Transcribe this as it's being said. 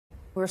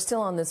We're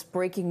still on this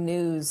breaking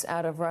news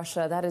out of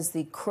Russia. That is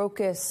the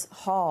Crocus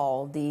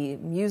Hall, the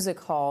music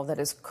hall that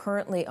is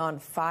currently on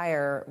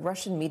fire.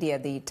 Russian media,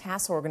 the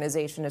TASS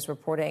organization, is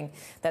reporting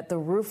that the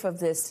roof of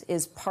this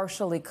is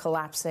partially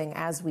collapsing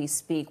as we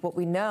speak. What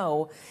we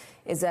know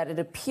is that it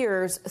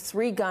appears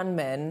 3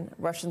 gunmen,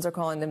 Russians are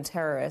calling them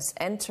terrorists,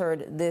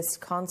 entered this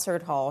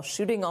concert hall,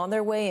 shooting on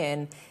their way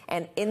in,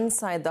 and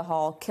inside the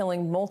hall,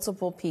 killing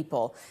multiple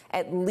people.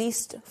 At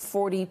least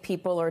 40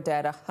 people are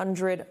dead,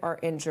 100 are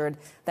injured.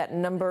 That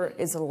number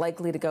is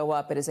likely to go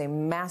up. It is a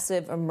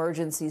massive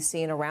emergency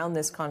scene around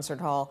this concert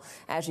hall,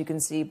 as you can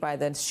see by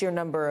the sheer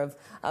number of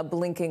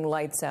blinking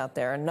lights out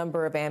there, a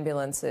number of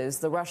ambulances.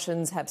 The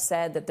Russians have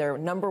said that their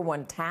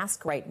 #1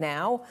 task right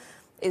now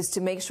is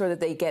to make sure that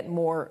they get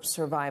more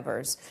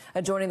survivors.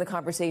 Joining the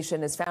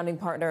conversation is founding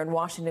partner and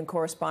Washington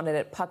correspondent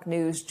at Puck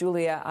News,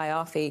 Julia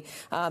Ioffe,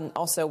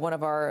 also one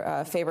of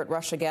our favorite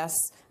Russia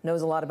guests,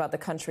 knows a lot about the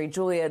country.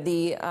 Julia,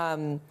 the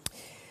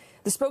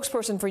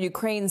spokesperson for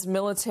Ukraine's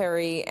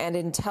military and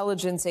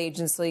intelligence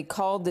agency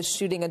called the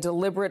shooting a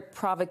deliberate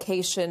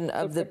provocation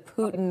of the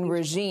Putin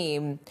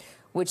regime,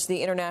 which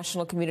the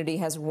international community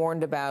has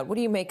warned about. What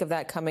do you make of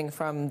that coming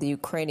from the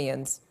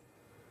Ukrainians?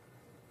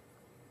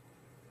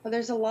 Well,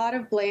 there's a lot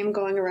of blame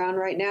going around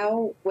right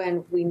now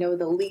when we know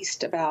the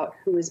least about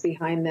who is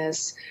behind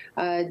this.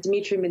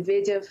 Dmitry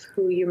Medvedev,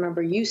 who you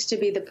remember used to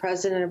be the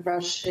president of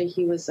Russia,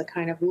 he was a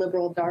kind of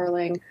liberal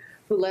darling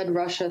who led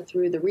Russia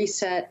through the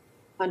reset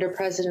under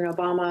President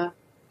Obama,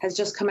 has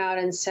just come out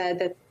and said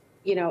that,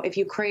 you know, if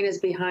Ukraine is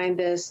behind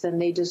this, then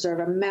they deserve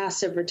a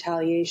massive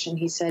retaliation.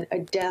 He said, a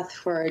death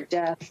for a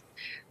death.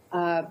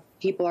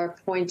 People are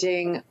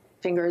pointing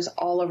fingers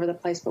all over the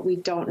place, but we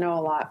don't know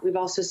a lot. We've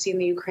also seen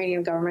the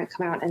Ukrainian government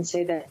come out and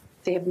say that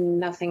they have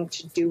nothing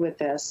to do with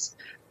this.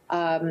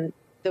 The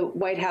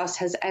White House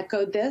has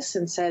echoed this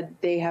and said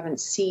they haven't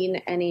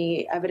seen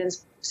any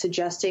evidence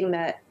suggesting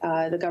that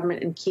the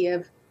government in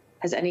Kiev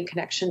has any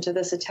connection to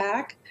this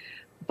attack.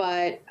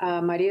 But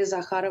Maria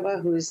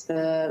Zakharova, who's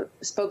the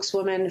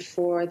spokeswoman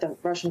for the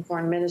Russian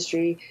Foreign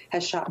Ministry,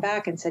 has shot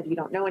back and said, you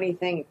don't know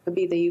anything. It could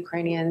be the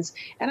Ukrainians.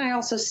 And I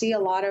also see a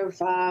lot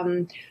of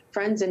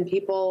friends and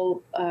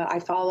people I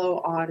follow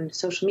on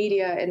social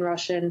media in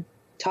Russian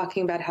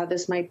talking about how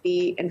this might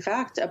be, in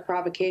fact, a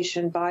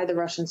provocation by the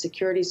Russian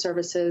security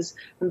services.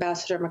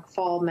 Ambassador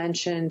McFaul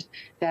mentioned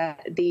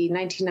that the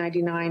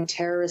 1999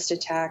 terrorist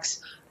attacks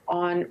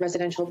on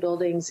residential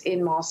buildings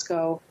in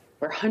Moscow,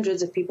 where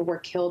hundreds of people were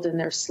killed in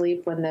their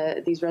sleep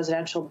when these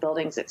residential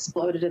buildings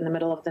exploded in the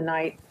middle of the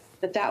night,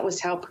 that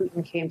was how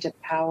Putin came to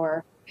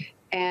power.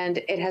 And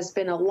it has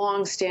been a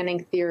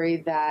long-standing theory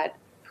that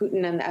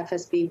Putin and the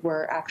FSB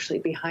were actually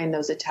behind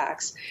those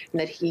attacks, and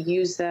that he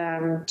used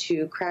them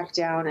to crack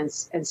down and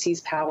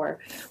seize power.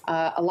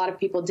 A lot of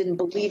people didn't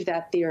believe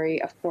that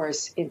theory, of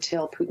course,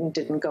 until Putin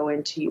didn't go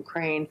into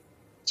Ukraine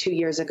 2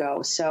 years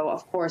ago. So,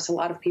 of course, a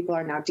lot of people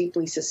are now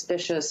deeply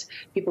suspicious.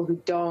 People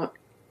who don't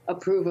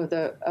approve of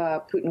the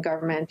Putin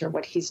government or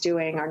what he's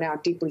doing are now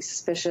deeply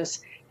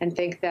suspicious and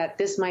think that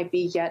this might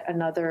be yet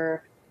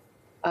another,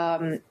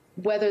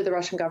 whether the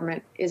Russian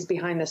government is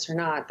behind this or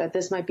not, that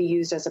this might be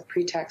used as a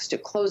pretext to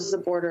close the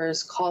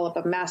borders, call up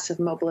a massive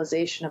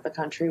mobilization of the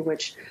country,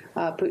 which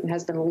Putin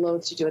has been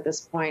loath to do at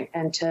this point,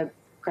 and to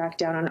crack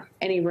down on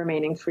any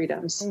remaining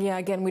freedoms. Yeah,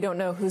 again, we don't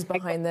know who's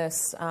behind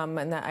this,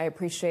 and that I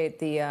appreciate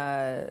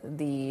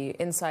the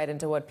insight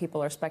into what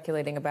people are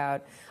speculating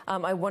about.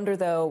 I wonder,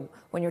 though,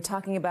 when you're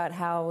talking about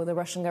how the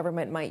Russian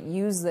government might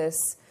use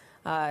this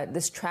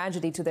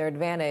tragedy to their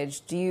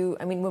advantage,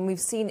 when we've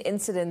seen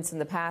incidents in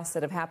the past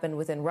that have happened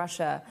within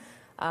Russia,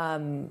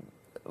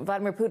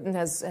 Vladimir Putin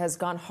has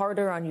gone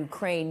harder on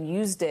Ukraine,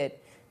 used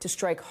it to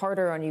strike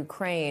harder on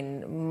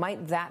Ukraine.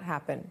 Might that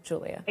happen,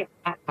 Julia?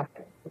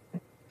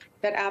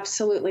 That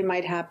absolutely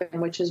might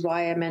happen, which is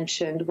why I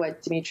mentioned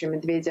what Dmitry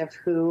Medvedev,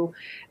 who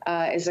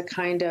is a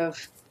kind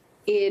of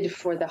id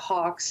for the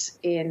hawks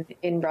in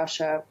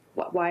Russia,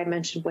 why I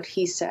mentioned what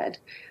he said.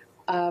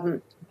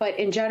 But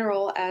in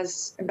general,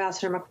 as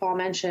Ambassador McFaul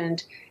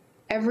mentioned,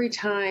 every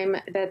time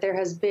that there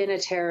has been a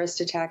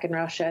terrorist attack in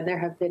Russia, and there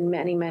have been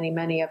many, many,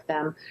 many of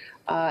them,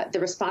 the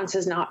response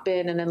has not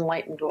been an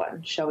enlightened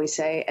one, shall we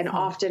say. And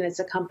often it's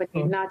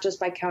accompanied not just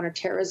by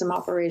counterterrorism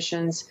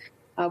operations,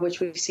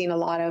 which we've seen a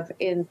lot of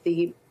in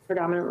the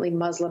predominantly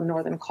Muslim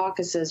Northern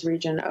Caucasus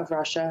region of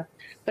Russia,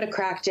 but a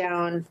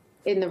crackdown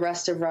in the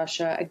rest of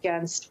Russia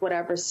against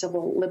whatever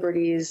civil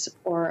liberties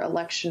or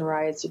election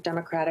rights or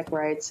democratic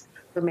rights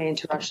remain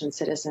to Russian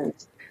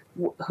citizens.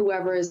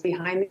 Whoever is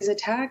behind these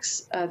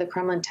attacks, the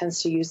Kremlin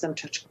tends to use them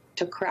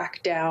to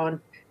crack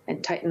down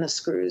and tighten the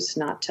screws,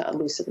 not to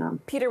loosen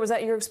them. Peter, was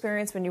that your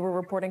experience when you were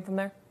reporting from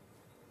there?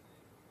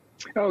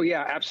 Oh,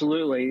 yeah,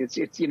 absolutely. It's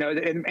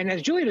and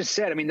as Julia just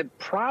said, I mean, the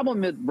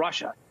problem with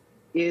Russia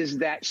is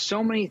that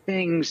so many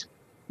things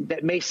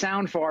that may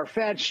sound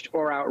far-fetched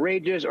or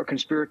outrageous or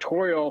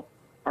conspiratorial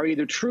are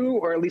either true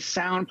or at least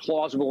sound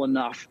plausible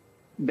enough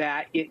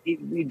that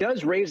it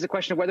does raise the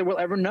question of whether we'll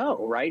ever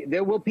know, right?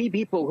 There will be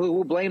people who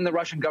will blame the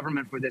Russian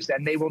government for this,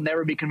 and they will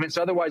never be convinced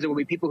otherwise. There will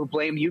be people who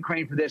blame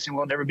Ukraine for this and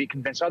will never be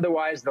convinced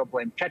otherwise. They'll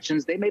blame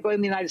Chechens. They may blame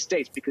the United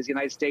States because the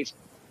United States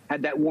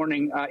had that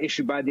warning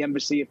issued by the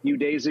embassy a few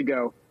days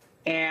ago.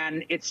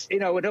 And it's,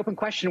 an open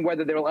question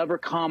whether there will ever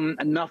come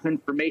enough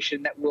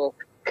information that will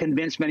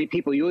convince many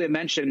people. Julia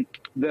mentioned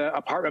the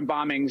apartment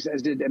bombings,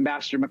 as did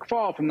Ambassador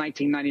McFaul from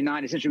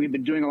 1999. Essentially, we've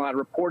been doing a lot of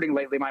reporting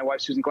lately, my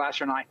wife, Susan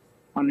Glasser, and I,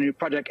 on a new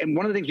project. And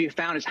one of the things we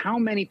found is how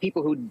many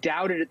people who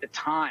doubted at the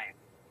time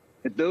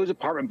that those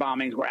apartment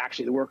bombings were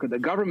actually the work of the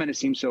government. It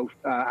seems so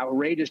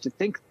outrageous to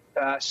think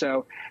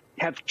so,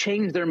 have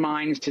changed their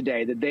minds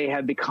today, that they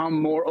have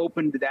become more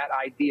open to that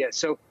idea.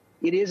 So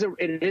it is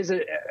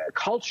a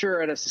culture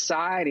and a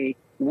society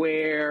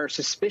where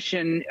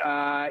suspicion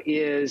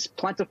is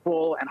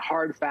plentiful and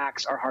hard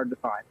facts are hard to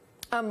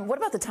find. What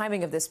about the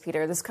timing of this,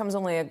 Peter? This comes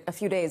only a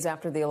few days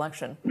after the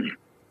election.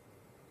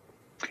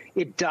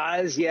 It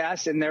does,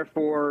 yes, and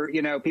therefore,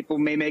 people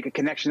may make a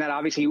connection that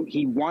obviously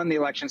he won the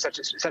election, such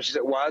as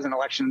it was, an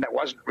election that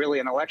wasn't really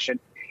an election.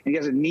 And he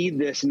doesn't need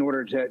this in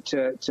order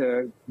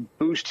to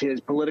boost his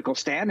political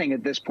standing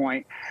at this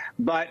point.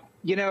 But,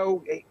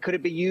 could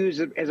it be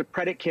used as a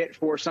predicate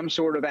for some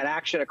sort of an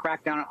action, a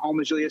crackdown on home,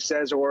 as Julia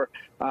says, or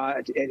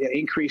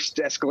increased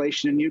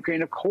escalation in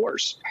Ukraine? Of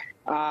course.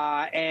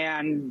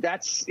 And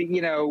that's,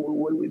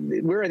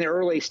 we're in the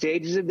early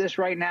stages of this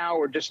right now.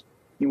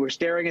 We're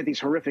staring at these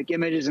horrific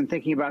images and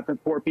thinking about the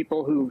poor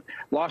people who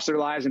lost their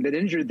lives and been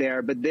injured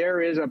there. But there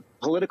is a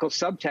political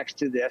subtext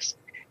to this.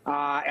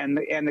 And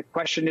the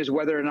question is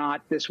whether or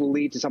not this will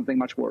lead to something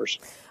much worse.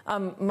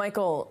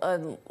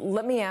 Michael,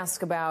 let me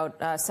ask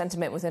about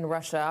sentiment within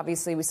Russia.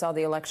 Obviously, we saw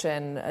the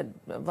election.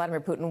 Vladimir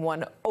Putin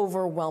won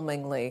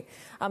overwhelmingly.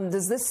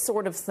 Does this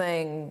sort of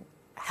thing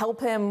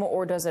help him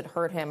or does it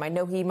hurt him? I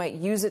know he might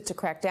use it to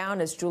crack down,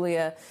 as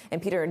Julia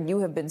and Peter and you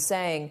have been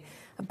saying,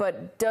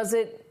 but does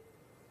it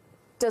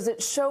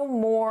show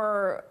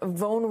more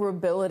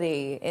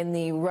vulnerability in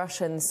the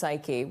Russian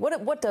psyche?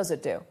 What does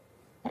it do?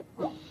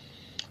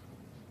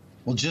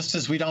 Well, just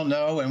as we don't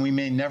know, and we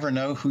may never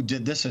know who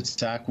did this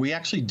attack, we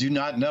actually do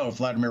not know if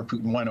Vladimir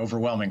Putin won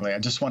overwhelmingly. I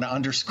just want to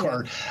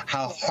underscore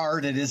how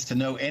hard it is to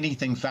know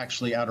anything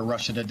factually out of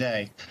Russia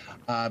today,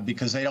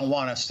 because they don't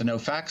want us to know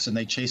facts and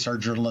they chase our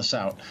journalists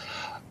out.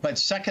 But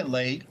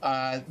secondly,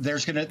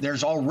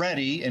 there's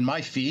already in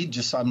my feed,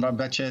 I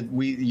bet you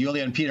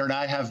Julia and Peter and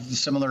I have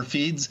similar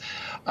feeds.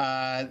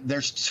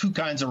 There's two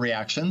kinds of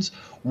reactions.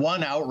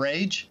 One,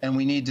 outrage, and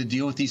we need to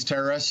deal with these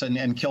terrorists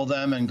and kill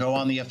them and go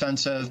on the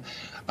offensive.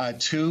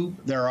 Two,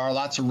 there are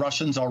lots of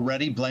Russians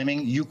already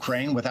blaming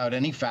Ukraine without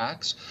any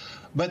facts.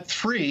 But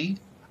three,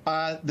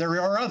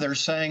 there are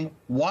others saying,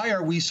 why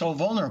are we so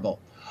vulnerable?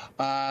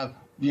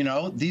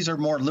 These are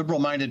more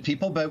liberal-minded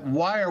people, but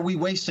why are we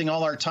wasting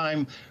all our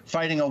time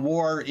fighting a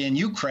war in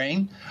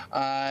Ukraine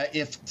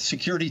if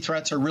security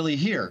threats are really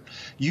here?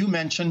 You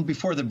mentioned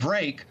before the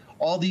break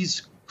all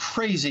these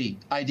crazy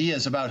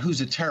ideas about who's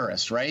a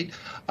terrorist, right?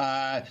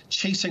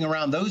 Chasing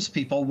around those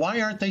people.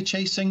 Why aren't they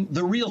chasing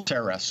the real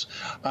terrorists?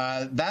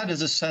 That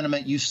is a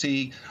sentiment you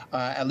see,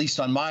 at least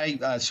on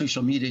my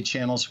social media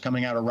channels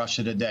coming out of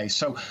Russia today.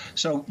 So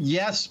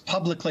yes,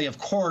 publicly, of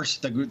course,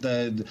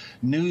 the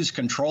news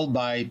controlled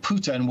by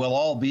Putin will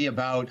all be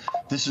about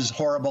this is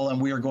horrible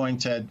and we are going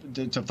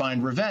to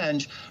find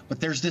revenge. But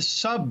there's this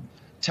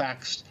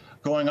subtext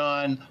going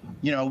on,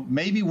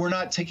 maybe we're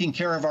not taking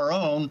care of our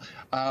own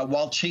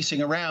while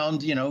chasing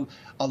around,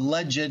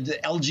 alleged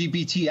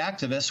LGBT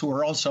activists who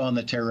are also on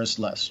the terrorist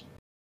list.